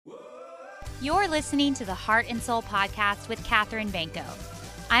You're listening to the Heart and Soul Podcast with Katherine Banco.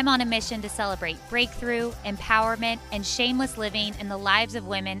 I'm on a mission to celebrate breakthrough, empowerment, and shameless living in the lives of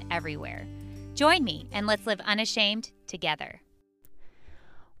women everywhere. Join me and let's live unashamed together.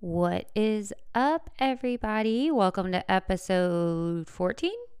 What is up, everybody? Welcome to episode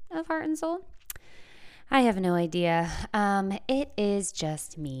 14 of Heart and Soul. I have no idea. It is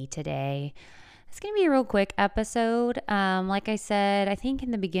just me today. It's going to be a real quick episode. Like I said, I think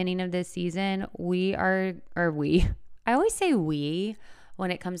in the beginning of this season, I always say we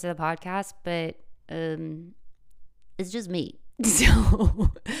when it comes to the podcast, but it's just me.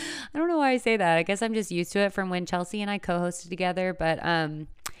 So I don't know why I say that. I guess I'm just used to it from when Chelsea and I co-hosted together. But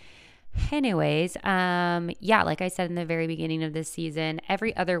anyways, like I said in the very beginning of this season,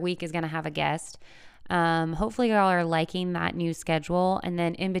 every other week is going to have a guest. Hopefully y'all are liking that new schedule. And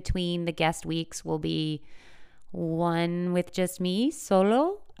then in between the guest weeks will be one with just me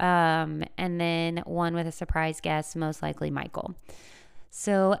solo, and then one with a surprise guest, most likely Michael.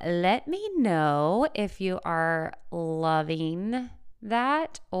 So let me know if you are loving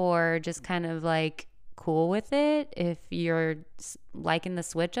that or just kind of like cool with it, if you're liking the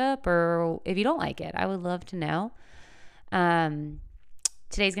switch up or if you don't like it. I would love to know.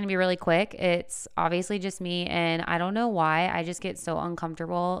 Today's going to be really quick. It's obviously just me, and I don't know why. I just get so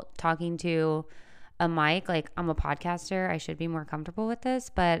uncomfortable talking to a mic. Like, I'm a podcaster. I should be more comfortable with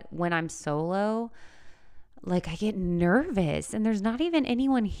this. But when I'm solo, like, I get nervous, and there's not even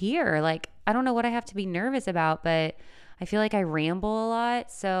anyone here. Like, I don't know what I have to be nervous about, but I feel like I ramble a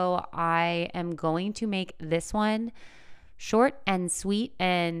lot. So I am going to make this one short and sweet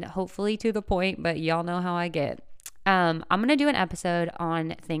and hopefully to the point, but y'all know how I get. I'm going to do an episode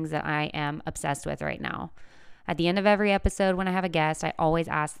on things that I am obsessed with right now. At the end of every episode, when I have a guest, I always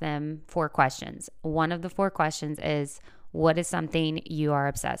ask them 4 questions. One of the 4 questions is, what is something you are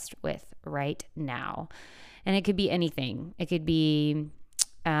obsessed with right now? And it could be anything. It could be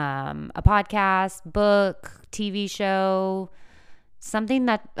a podcast, book, TV show, something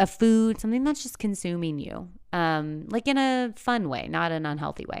that's just consuming you, like in a fun way, not an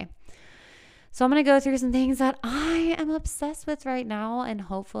unhealthy way. So I'm going to go through some things that I am obsessed with right now, and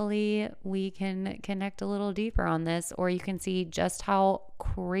hopefully we can connect a little deeper on this, or you can see just how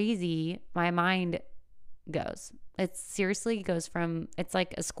crazy my mind goes. It seriously goes it's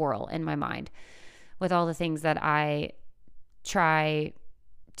like a squirrel in my mind with all the things that I try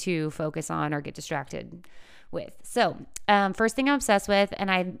to focus on or get distracted with. So first thing I'm obsessed with,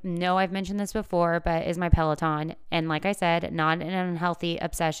 and I know I've mentioned this before, but is my Peloton. And like I said, not an unhealthy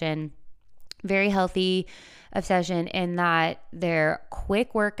obsession. Very healthy obsession in that they're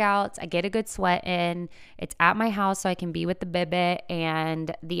quick workouts. I get a good sweat in. It's at my house so I can be with the bebe,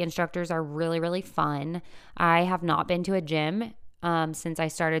 and the instructors are really, really fun. I have not been to a gym since I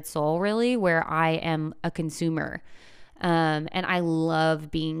started Soul, really, where I am a consumer. And I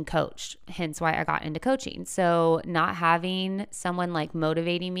love being coached, hence why I got into coaching. So not having someone like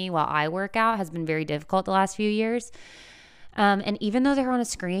motivating me while I work out has been very difficult the last few years. And even though they're on a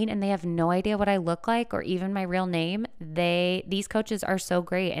screen and they have no idea what I look like or even my real name, these coaches are so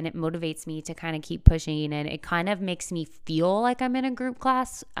great, and it motivates me to kind of keep pushing, and it kind of makes me feel like I'm in a group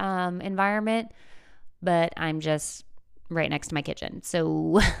class environment, but I'm just right next to my kitchen.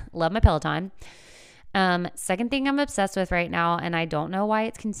 So love my Peloton. Second thing I'm obsessed with right now, and I don't know why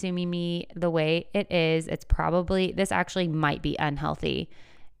it's consuming me the way it is. This actually might be unhealthy,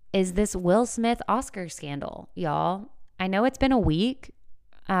 is this Will Smith Oscar scandal, y'all. I know it's been a week,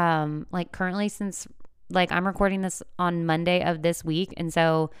 currently since, I'm recording this on Monday of this week. And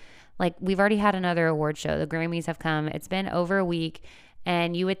so, we've already had another award show. The Grammys have come. It's been over a week.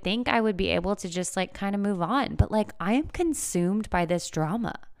 And you would think I would be able to just, kind of move on. But, I am consumed by this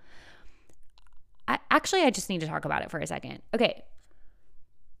drama. I just need to talk about it for a second. Okay.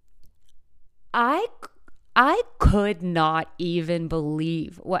 I could not even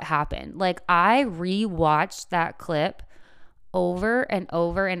believe what happened. I rewatched that clip over and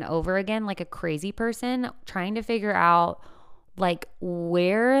over and over again like a crazy person, trying to figure out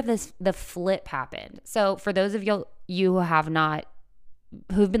where the flip happened. So for those of you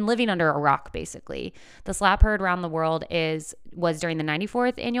who've been living under a rock, basically, the slap heard around the world was during the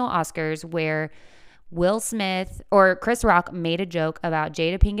 94th annual Oscars, where Will Smith or Chris Rock made a joke about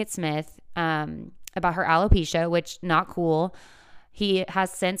Jada Pinkett Smith, about her alopecia, which not cool. He has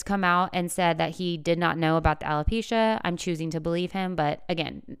since come out and said that he did not know about the alopecia. I'm choosing to believe him, but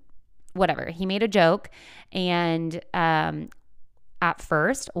again, whatever. He made a joke, and at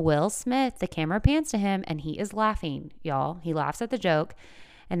first, Will Smith, the camera pans to him, and he is laughing, y'all. He laughs at the joke,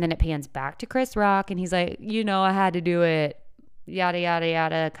 and then it pans back to Chris Rock, and he's like, I had to do it. yada, yada,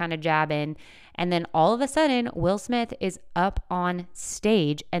 yada, kind of jabbing. And then all of a sudden, Will Smith is up on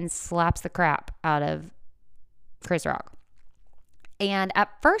stage and slaps the crap out of Chris Rock. And at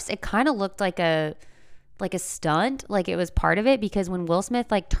first, it kind of looked like a stunt, like it was part of it, because when Will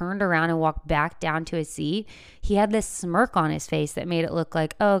Smith like turned around and walked back down to his seat, he had this smirk on his face that made it look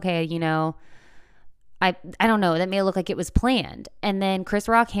like, oh, okay, you know, I don't know, that made it look like it was planned. And then Chris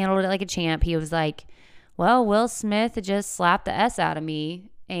Rock handled it like a champ. He was like, well, Will Smith just slapped the S out of me,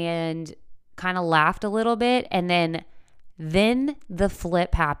 and kind of laughed a little bit. And then the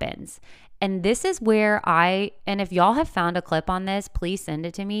flip happens. And this is where and if y'all have found a clip on this, please send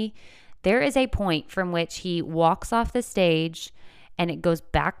it to me. There is a point from which he walks off the stage and it goes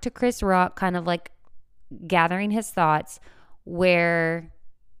back to Chris Rock, kind of like gathering his thoughts, where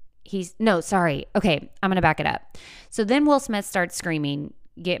okay, I'm going to back it up. So then Will Smith starts screaming,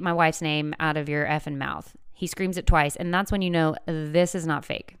 get my wife's name out of your effing mouth. He screams it twice, and that's when you know this is not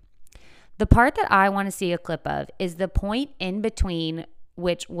fake. The part that I want to see a clip of is the point in between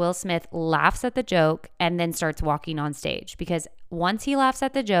which Will Smith laughs at the joke and then starts walking on stage. Because once he laughs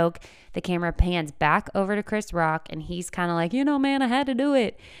at the joke, the camera pans back over to Chris Rock and he's kind of like, you know, man, I had to do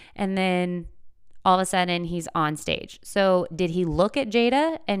it. And then all of a sudden he's on stage. So did he look at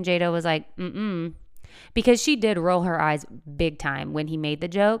Jada? And Jada was like, because she did roll her eyes big time when he made the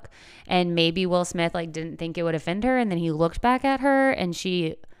joke. And maybe Will Smith like didn't think it would offend her. And then he looked back at her and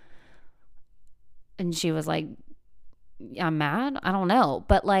she was like, I'm mad. I don't know.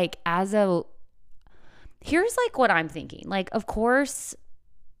 But like, here's like what I'm thinking. Like, of course,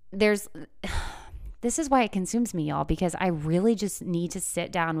 this is why it consumes me, y'all, because I really just need to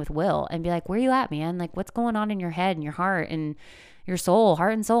sit down with Will and be like, where you at, man? Like, what's going on in your head and your heart and your soul,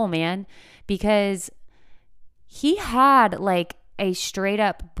 heart and soul, man? Because he had like a straight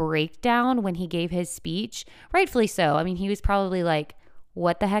up breakdown when he gave his speech, rightfully so. I mean, he was probably like,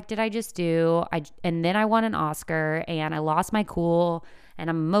 what the heck did I just do? And then I won an Oscar and I lost my cool and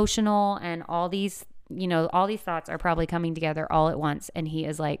I'm emotional, and all these thoughts are probably coming together all at once. And he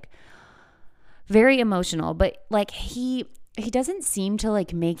is like very emotional, but like he doesn't seem to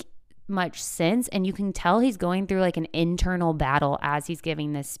like make much sense. And you can tell he's going through like an internal battle as he's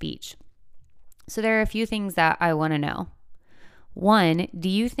giving this speech. So there are a few things that I want to know. One, do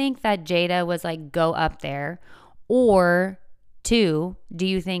you think that Jada was like, go up there? Or two, do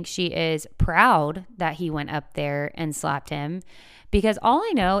you think she is proud that he went up there and slapped him? Because all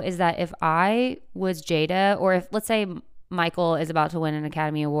I know is that if I was Jada, or if, let's say, Michael is about to win an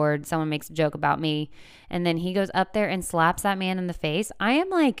Academy Award, someone makes a joke about me, and then he goes up there and slaps that man in the face, I am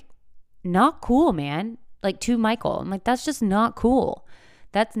like, not cool, man. Like, to Michael, I'm like, that's just not cool.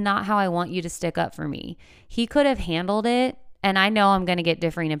 That's not how I want you to stick up for me. He could have handled it. And I know I'm going to get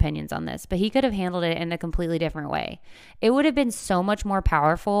differing opinions on this, but he could have handled it in a completely different way. It would have been so much more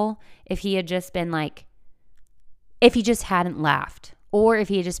powerful if he had just been like, if he just hadn't laughed, or if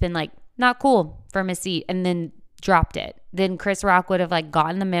he had just been like, not cool, from his seat, and then dropped it. Then Chris Rock would have like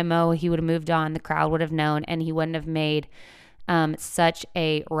gotten the memo. He would have moved on. The crowd would have known, and he wouldn't have made such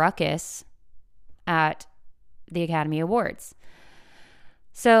a ruckus at the Academy Awards.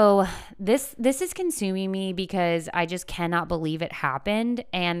 So this is consuming me because I just cannot believe it happened.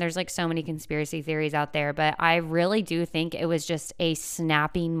 And there's like so many conspiracy theories out there, but I really do think it was just a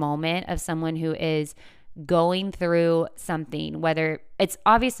snapping moment of someone who is going through something, whether it's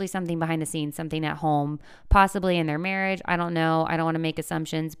obviously something behind the scenes, something at home, possibly in their marriage. I don't know. I don't want to make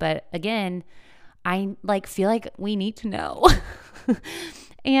assumptions, but again, I like feel like we need to know.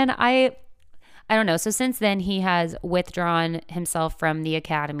 And I don't know. So since then, he has withdrawn himself from the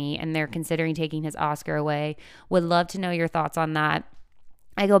Academy and they're considering taking his Oscar away. Would love to know your thoughts on that.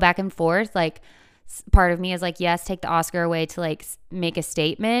 I go back and forth. Like, part of me is like, yes, take the Oscar away to like make a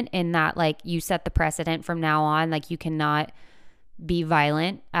statement in that like you set the precedent from now on. Like, you cannot be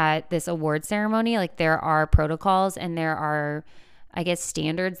violent at this award ceremony. Like, there are protocols and there are, I guess,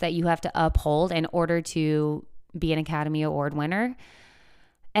 standards that you have to uphold in order to be an Academy Award winner.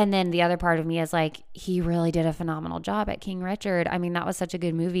 And then the other part of me is like, he really did a phenomenal job at King Richard. I mean, that was such a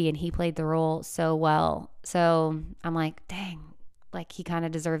good movie and he played the role so well. So I'm like, dang, like he kind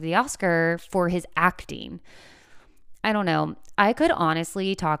of deserved the Oscar for his acting. I don't know. I could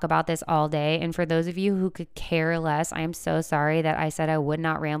honestly talk about this all day. And for those of you who could care less, I am so sorry that I said I would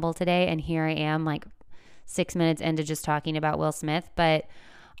not ramble today. And here I am like 6 minutes into just talking about Will Smith. But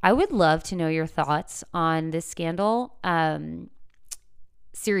I would love to know your thoughts on this scandal. I'm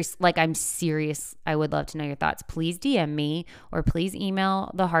serious. I would love to know your thoughts. Please DM me or please email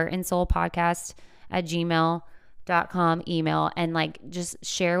the Heart and Soul Podcast at gmail.com email and like just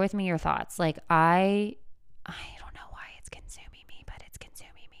share with me your thoughts. Like I don't know why it's consuming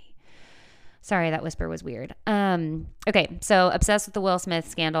Sorry, that whisper was weird. Okay, so obsessed with the Will Smith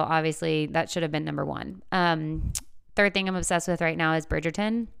scandal. Obviously, that should have been number one. Third thing I'm obsessed with right now is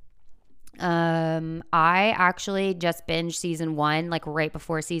Bridgerton. I actually just binged season 1 like right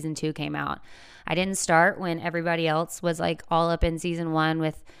before season 2 came out. I didn't start when everybody else was like all up in season 1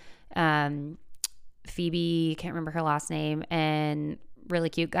 with Phoebe, can't remember her last name, and really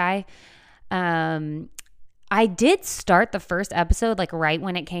cute guy. I did start the first episode like right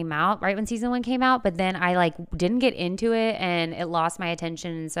when it came out, right when season 1 came out, but then I like didn't get into it and it lost my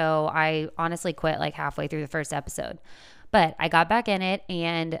attention, and so I honestly quit like halfway through the first episode. But I got back in it,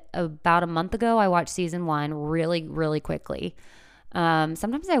 and about a month ago, I watched season 1 really, really quickly.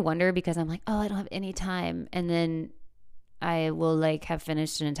 Sometimes I wonder because I'm like, oh, I don't have any time. And then I will like have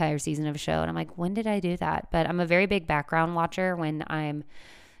finished an entire season of a show. And I'm like, when did I do that? But I'm a very big background watcher when I'm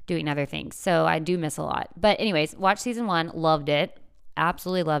doing other things. So I do miss a lot. But anyways, watched season 1, loved it.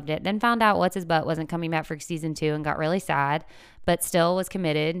 Absolutely loved it. Then found out What's His Butt wasn't coming back for season 2 and got really sad, but still was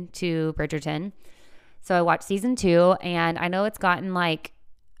committed to Bridgerton. So I watched season 2, and I know it's gotten like,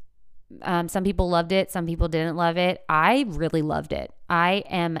 some people loved it, some people didn't love it. I really loved it. I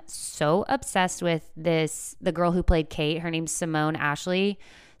am so obsessed with the girl who played Kate. Her name's Simone Ashley.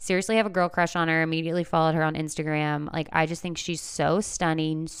 Seriously, have a girl crush on her. Immediately followed her on Instagram. Like, I just think she's so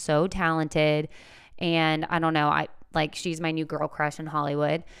stunning, so talented. And I don't know, she's my new girl crush in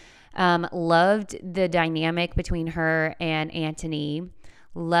Hollywood. Loved the dynamic between her and Anthony.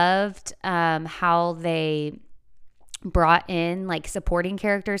 Loved how they brought in like supporting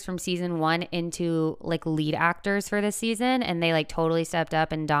characters from season 1 into like lead actors for this season, and they like totally stepped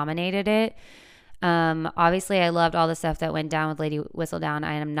up and dominated it. Obviously I loved all the stuff that went down with Lady Whistledown.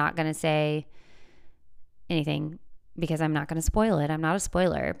 I am not going to say anything because I'm not going to spoil it. I'm not a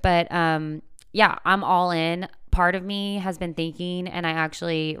spoiler, but yeah, I'm all in. Part of me has been thinking, and I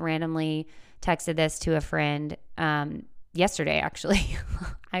actually randomly texted this to a friend yesterday, actually.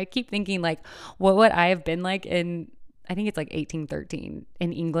 I keep thinking like, what would I have been like in, I think it's like 1813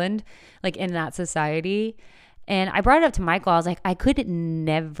 in England, like in that society. And I brought it up to Michael. I was like, I could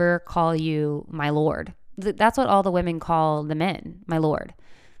never call you my lord. That's what all the women call the men, my lord,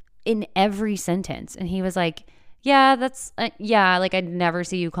 in every sentence. And he was like, yeah, that's, yeah, like I'd never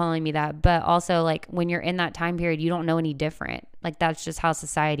see you calling me that. But also like when you're in that time period, you don't know any different. Like that's just how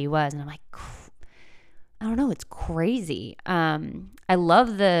society was. And I'm like, I don't know. It's crazy. I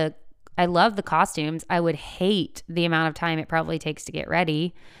love the costumes. I would hate the amount of time it probably takes to get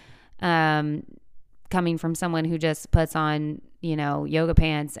ready. Coming from someone who just puts on, yoga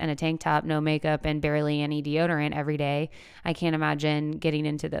pants and a tank top, no makeup, and barely any deodorant every day. I can't imagine getting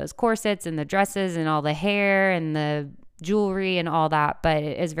into those corsets and the dresses and all the hair and the jewelry and all that. But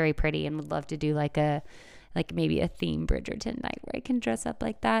it is very pretty, and would love to do like maybe a theme Bridgerton night where I can dress up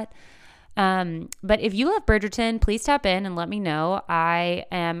like that. But if you love Bridgerton, please tap in and let me know. I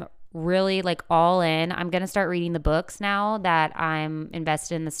am really like all in. I'm going to start reading the books now that I'm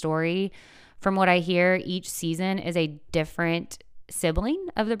invested in the story. From what I hear, each season is a different sibling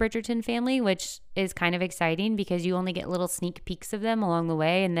of the Bridgerton family, which is kind of exciting because you only get little sneak peeks of them along the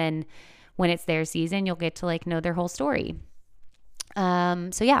way. And then when it's their season, you'll get to like know their whole story.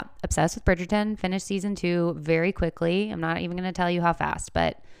 So yeah, obsessed with Bridgerton. Finished season 2 very quickly. I'm not even going to tell you how fast,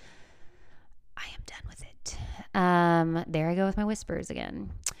 but I am done with it. There I go with my whispers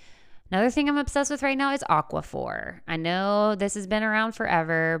again. Another thing I'm obsessed with right now is Aquaphor. I know this has been around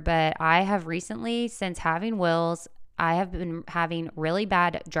forever, but I have recently, since having Wills, I have been having really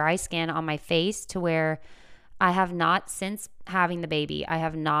bad dry skin on my face to where I have not, since having the baby, I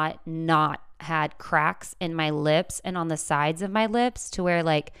have not had cracks in my lips and on the sides of my lips to where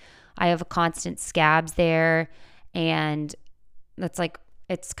like I have constant scabs there, and that's like,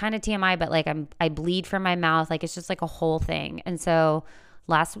 it's kind of TMI, but like I bleed from my mouth. Like it's just like a whole thing. And so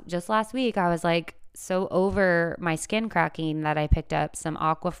last week I was like so over my skin cracking that I picked up some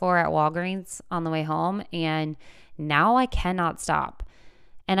Aquaphor at Walgreens on the way home, and now I cannot stop.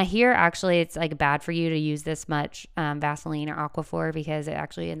 And I hear actually it's like bad for you to use this much Vaseline or Aquaphor because it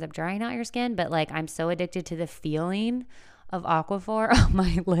actually ends up drying out your skin. But like I'm so addicted to the feeling of Aquaphor on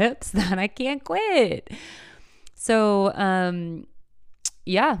my lips that I can't quit. So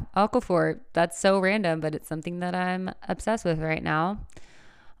yeah, Aquaphor, that's so random, but it's something that I'm obsessed with right now.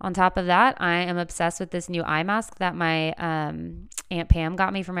 On top of that, I am obsessed with this new eye mask that my Aunt Pam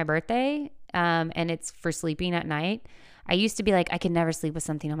got me for my birthday, and it's for sleeping at night. I used to be like, I could never sleep with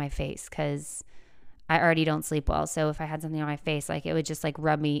something on my face because I already don't sleep well. So if I had something on my face, like it would just like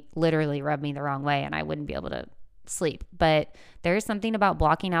literally rub me the wrong way, and I wouldn't be able to sleep. But there is something about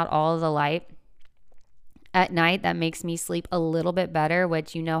blocking out all of the light at night that makes me sleep a little bit better,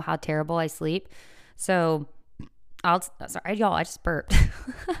 which you know how terrible I sleep. So sorry, y'all, I just burped.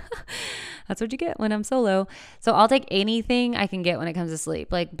 That's what you get when I'm solo. So I'll take anything I can get when it comes to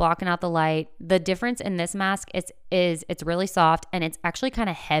sleep, like blocking out the light. The difference in this mask is it's really soft and it's actually kind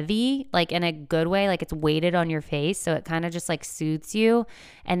of heavy, like in a good way, like it's weighted on your face. So it kind of just like soothes you.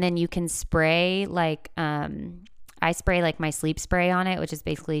 And then you can spray like, I spray like my sleep spray on it, which is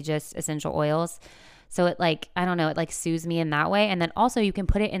basically just essential oils. So it like, I don't know, it like soothes me in that way. And then also you can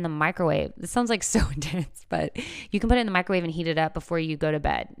put it in the microwave. This sounds like so intense, but you can put it in the microwave and heat it up before you go to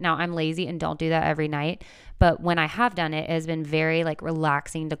bed. Now I'm lazy and don't do that every night. But when I have done it, it has been very like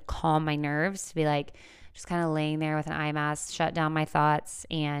relaxing to calm my nerves, to be like just kind of laying there with an eye mask, shut down my thoughts.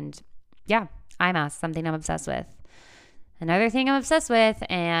 And yeah, eye mask, something I'm obsessed with. Another thing I'm obsessed with,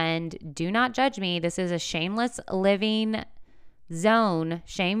 and do not judge me, this is a shameless living zone,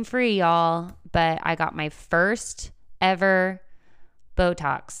 shame-free, y'all, but I got my first ever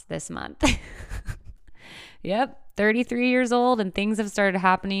Botox this month. Yep, 33 years old and things have started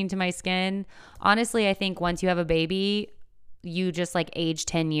happening to my skin. Honestly, I think once you have a baby, you just like age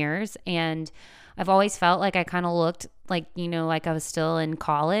 10 years, and I've always felt like I kind of looked like, you know, like I was still in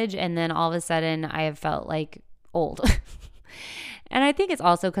college, and then all of a sudden I have felt like old. And I think it's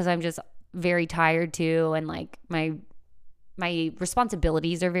also because I'm just very tired too, and like my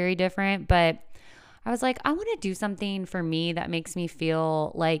responsibilities are very different. But I was like, I want to do something for me that makes me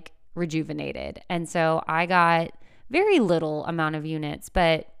feel like rejuvenated. And so I got very little amount of units,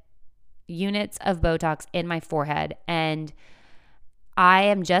 but units of Botox in my forehead. And I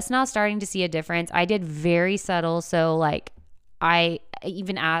am just now starting to see a difference. I did very subtle. So like I've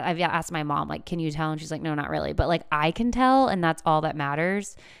asked my mom, like, can you tell? And she's like, no, not really. But like I can tell, and that's all that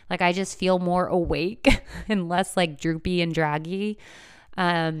matters. Like I just feel more awake and less like droopy and draggy.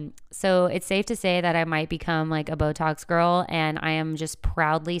 So it's safe to say that I might become like a Botox girl, and I am just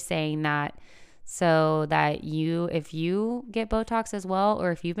proudly saying that so that if you get Botox as well,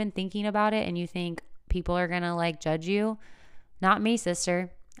 or if you've been thinking about it and you think people are going to like judge you, not me,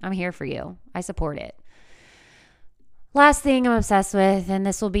 sister. I'm here for you. I support it. Last thing I'm obsessed with, and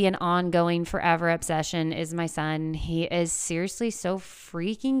this will be an ongoing forever obsession, is my son. He is seriously so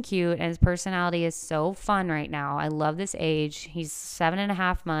freaking cute, and his personality is so fun right now. I love this age. He's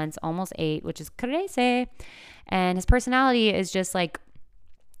 7.5 months, almost 8, which is crazy. And his personality is just like,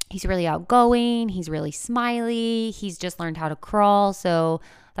 he's really outgoing. He's really smiley. He's just learned how to crawl. So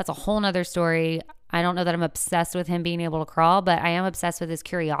that's a whole nother story. I don't know that I'm obsessed with him being able to crawl, but I am obsessed with his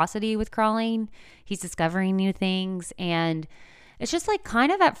curiosity with crawling. He's discovering new things. And it's just like kind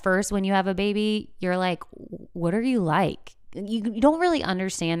of at first when you have a baby, you're like, what are you like? You don't really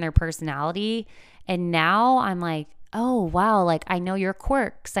understand their personality. And now I'm like, oh, wow. Like I know your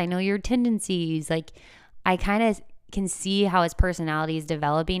quirks. I know your tendencies. Like I kind of can see how his personality is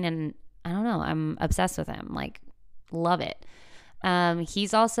developing. And I don't know, I'm obsessed with him. Like love it.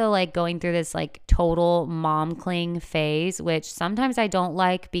 He's also like going through this like total mom cling phase, which sometimes I don't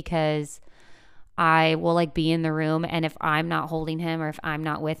like because I will like be in the room, and if I'm not holding him or if I'm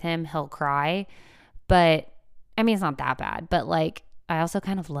not with him, he'll cry. But I mean, it's not that bad, but like I also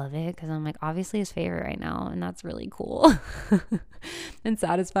kind of love it because I'm like obviously his favorite right now, and that's really cool and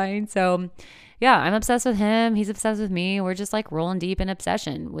satisfying. So yeah, I'm obsessed with him. He's obsessed with me. We're just like rolling deep in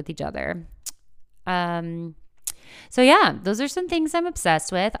obsession with each other. So yeah, those are some things I'm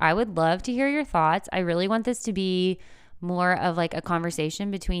obsessed with. I would love to hear your thoughts. I really want this to be more of like a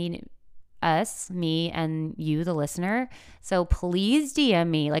conversation between us, me, and you, the listener. So please DM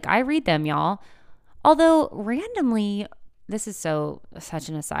me. Like I read them, y'all. Although randomly, this is such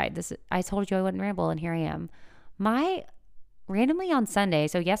an aside. I told you I wouldn't ramble, and here I am. Randomly on Sunday,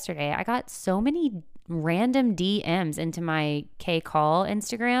 so yesterday, I got so many random DMs into my K-Call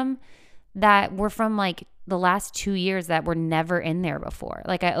Instagram that were from like the last 2 years that were never in there before.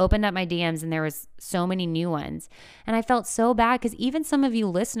 Like I opened up my DMs and there was so many new ones. And I felt so bad because even some of you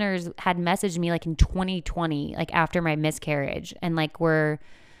listeners had messaged me like in 2020, like after my miscarriage, and like were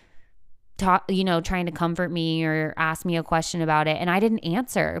trying to comfort me or ask me a question about it. And I didn't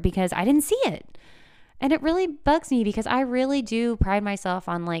answer because I didn't see it. And it really bugs me because I really do pride myself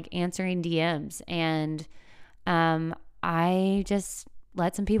on like answering DMs, and I just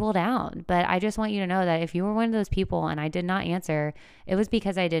let some people down. But I just want you to know that if you were one of those people and I did not answer, it was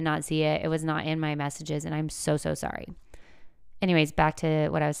because I did not see it. It was not in my messages, and I'm so sorry. Anyways, back to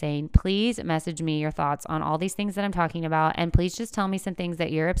what I was saying. Please message me your thoughts on all these things that I'm talking about, and please just tell me some things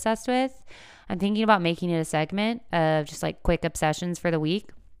that you're obsessed with. I'm thinking about making it a segment of just like quick obsessions for the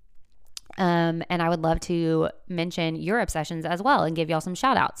week. And I would love to mention your obsessions as well and give y'all some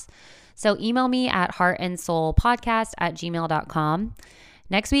shout outs. So email me at heartandsoulpodcast@gmail.com.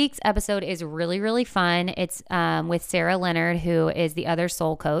 Next week's episode is really, really fun. It's with Sarah Leonard, who is the other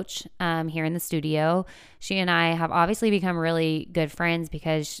soul coach here in the studio. She and I have obviously become really good friends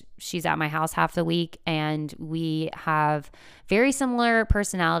because she's at my house half the week, and we have very similar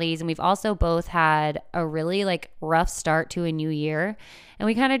personalities. And we've also both had a really like rough start to a new year. And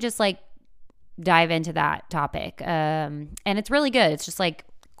we kind of just like dive into that topic. And it's really good. It's just like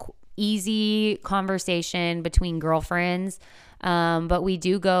easy conversation between girlfriends. But we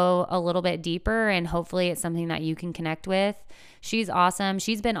do go a little bit deeper, and hopefully it's something that you can connect with. She's awesome.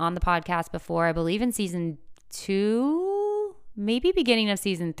 She's been on the podcast before, I believe in season 2, maybe beginning of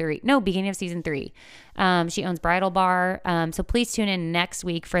season 3. No, beginning of season 3. She owns Bridal Bar. So please tune in next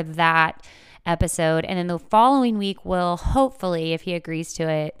week for that episode. And then the following week will hopefully, if he agrees to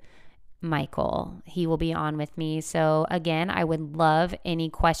it, Michael. He will be on with me. So again, I would love any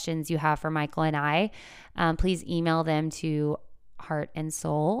questions you have for Michael and I. Please email them to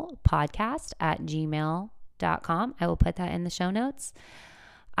heartandsoulpodcast@gmail.com. I will put that in the show notes.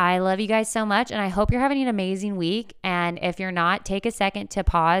 I love you guys so much, and I hope you're having an amazing week. And if you're not, take a second to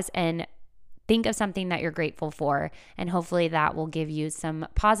pause and think of something that you're grateful for. And hopefully that will give you some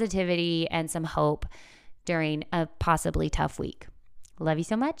positivity and some hope during a possibly tough week. Love you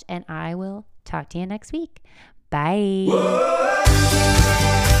so much, and I will talk to you next week. Bye.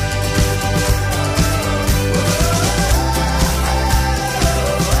 Whoa.